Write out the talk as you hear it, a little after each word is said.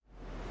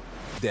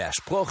Der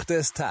Spruch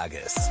des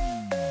Tages.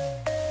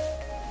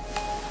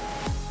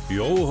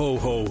 Jo, ho,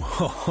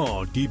 ho,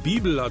 ho, die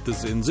Bibel hat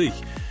es in sich.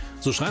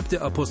 So schreibt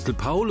der Apostel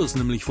Paulus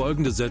nämlich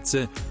folgende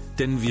Sätze: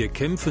 Denn wir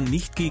kämpfen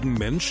nicht gegen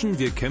Menschen,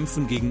 wir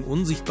kämpfen gegen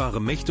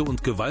unsichtbare Mächte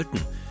und Gewalten,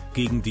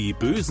 gegen die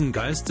bösen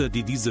Geister,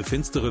 die diese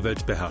finstere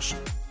Welt beherrschen.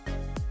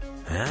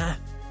 Hä?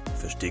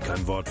 Verstehe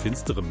kein Wort.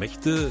 Finstere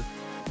Mächte?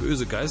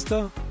 Böse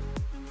Geister?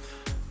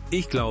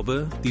 Ich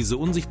glaube, diese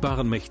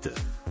unsichtbaren Mächte,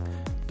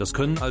 das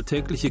können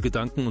alltägliche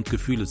Gedanken und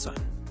Gefühle sein.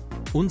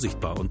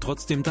 Unsichtbar und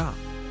trotzdem da.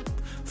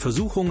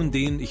 Versuchungen,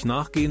 denen ich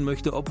nachgehen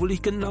möchte, obwohl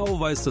ich genau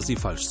weiß, dass sie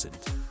falsch sind.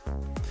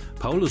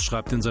 Paulus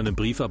schreibt in seinem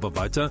Brief aber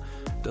weiter,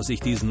 dass ich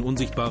diesen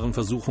unsichtbaren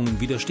Versuchungen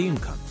widerstehen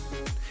kann,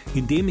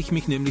 indem ich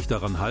mich nämlich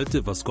daran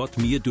halte, was Gott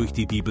mir durch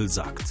die Bibel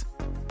sagt,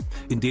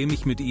 indem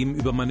ich mit ihm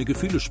über meine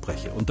Gefühle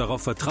spreche und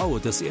darauf vertraue,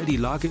 dass er die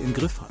Lage im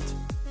Griff hat.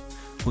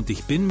 Und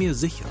ich bin mir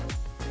sicher,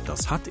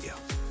 das hat er.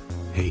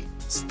 Hey,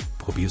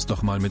 probier's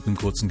doch mal mit einem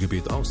kurzen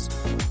Gebet aus.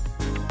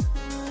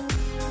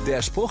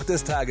 Der Spruch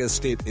des Tages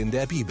steht in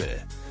der Bibel.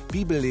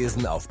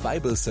 Bibellesen auf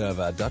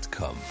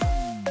bibleserver.com.